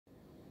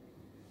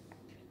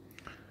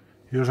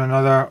Here's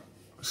another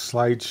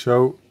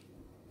slideshow.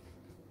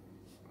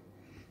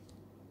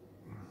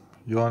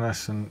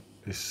 Joris and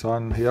his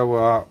son. Here we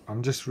are.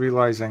 I'm just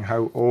realizing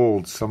how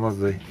old some of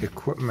the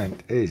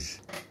equipment is.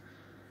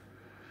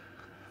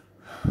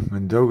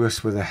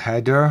 Mindaugas with a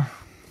header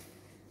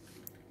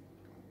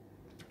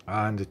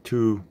and the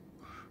two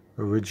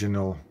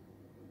original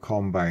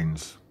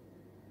combines.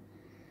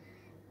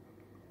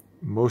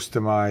 Most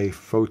of my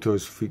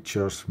photos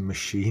features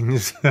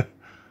machines.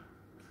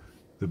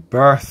 The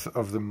birth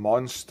of the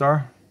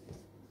monster,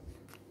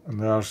 and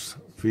there's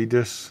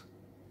Vidas.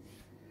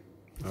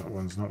 That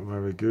one's not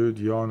very good.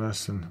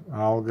 Joris and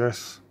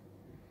Algus.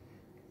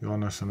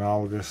 Joris and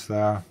Algus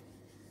there,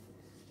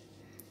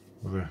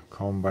 with the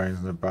combines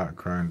in the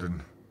background,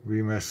 and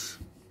Remus,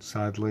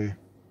 sadly,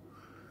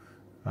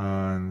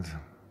 and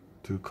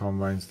two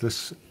combines.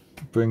 This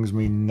brings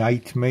me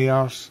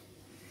nightmares.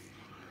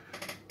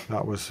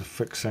 That was the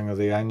fixing of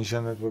the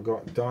engine that we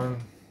got done.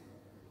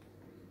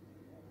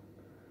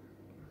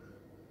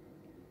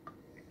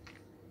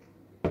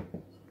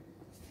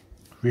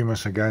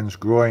 Remus again is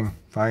growing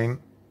fine.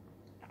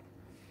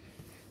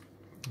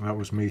 That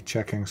was me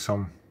checking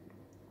some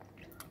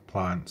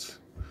plants.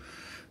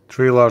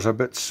 Trailer's a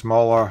bit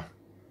smaller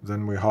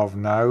than we have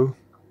now,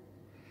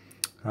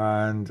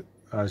 and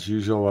as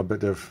usual a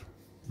bit of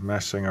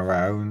messing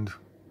around.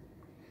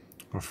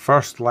 Our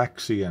first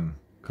Lexian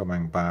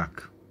coming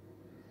back,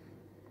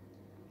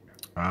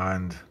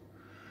 and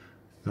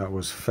that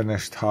was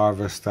finished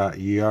harvest that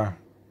year.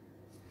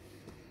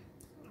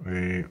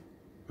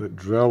 The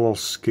drill will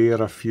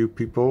scare a few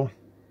people,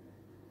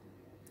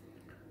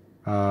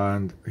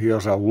 and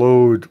here's a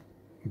load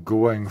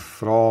going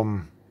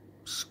from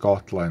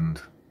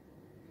Scotland.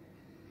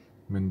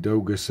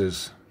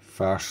 Mindaugas's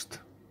first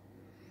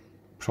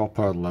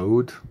proper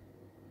load,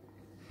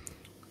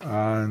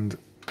 and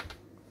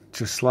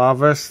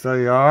Czeslavis,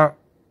 there you are.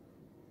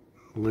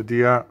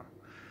 Lydia,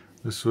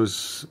 this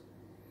was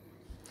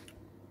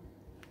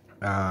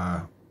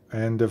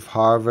end of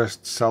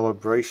harvest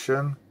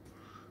celebration,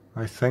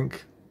 I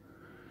think.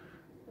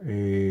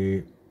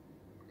 I'm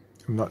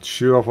not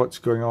sure what's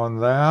going on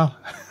there.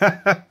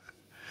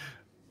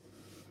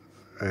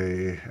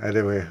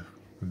 Anyway,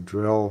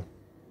 drill,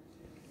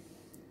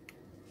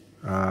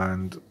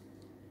 and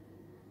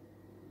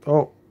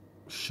oh,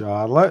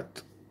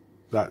 Charlotte,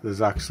 that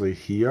is actually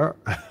here.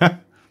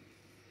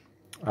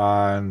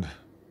 And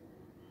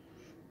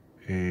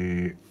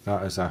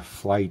that is a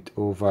flight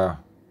over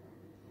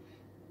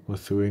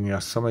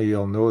Lithuania. Some of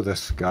you'll know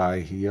this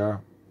guy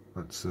here.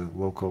 That's the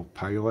local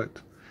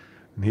pilot.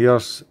 And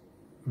here's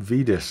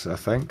Vidas, I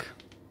think.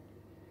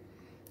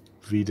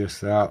 Vidas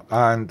there,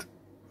 and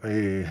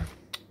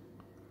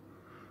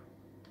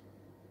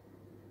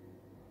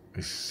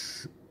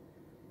it's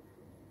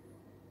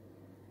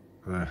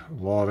the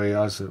lorry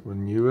as it we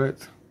knew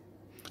it.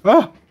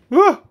 Oh,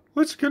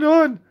 what's going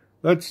on?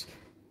 That's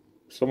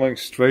something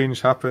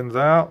strange happened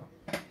there.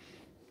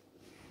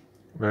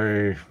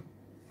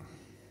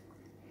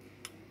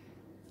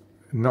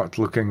 Not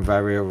looking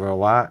very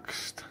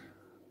relaxed.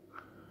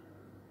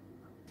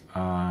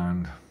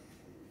 And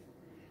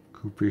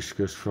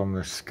Kupishkas from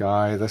the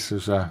sky. This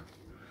is a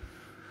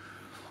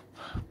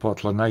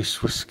bottle of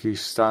nice whiskey,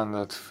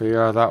 standard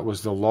fare. That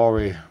was the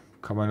lorry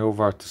coming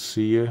over to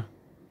see you,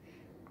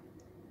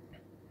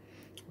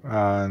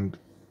 and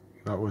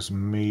that was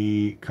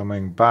me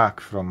coming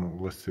back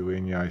from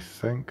Lithuania, I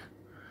think.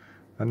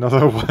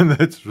 Another one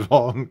that's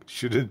wrong,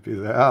 shouldn't be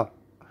there.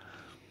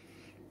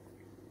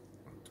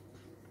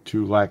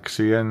 Two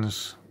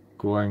Lexians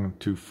going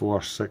to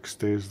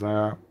 460s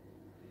there.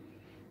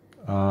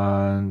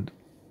 And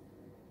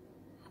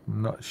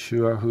I'm not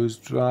sure who's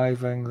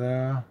driving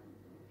there.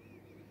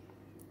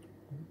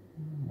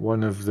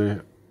 One of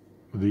the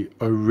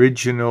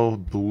original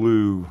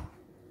blue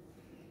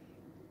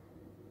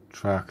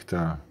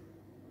tractor.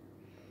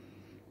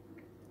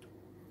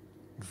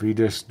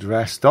 Vidas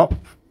dressed up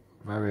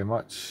very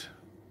much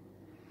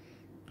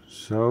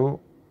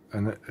so,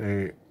 and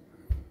a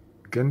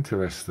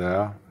Ginteris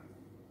there,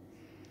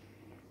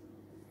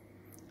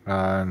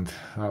 and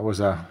that was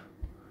a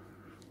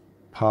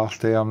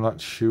party, I'm not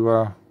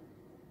sure.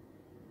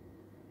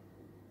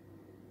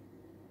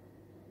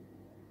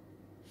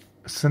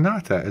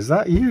 Sonata, is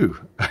that you?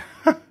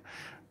 I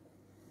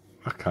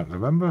can't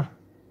remember.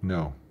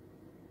 No.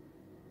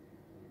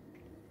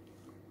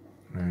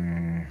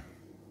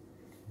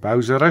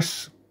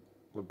 Bowseris,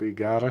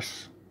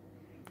 Labigaris,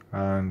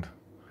 and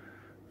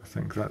I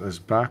think that is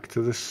back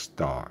to the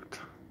start.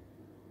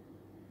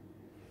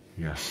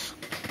 Yes.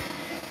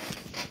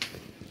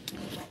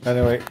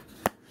 Anyway,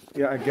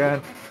 yeah,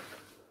 again,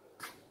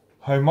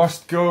 I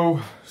must go,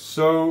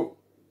 so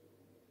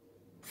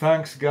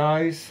thanks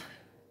guys,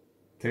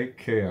 take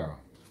care.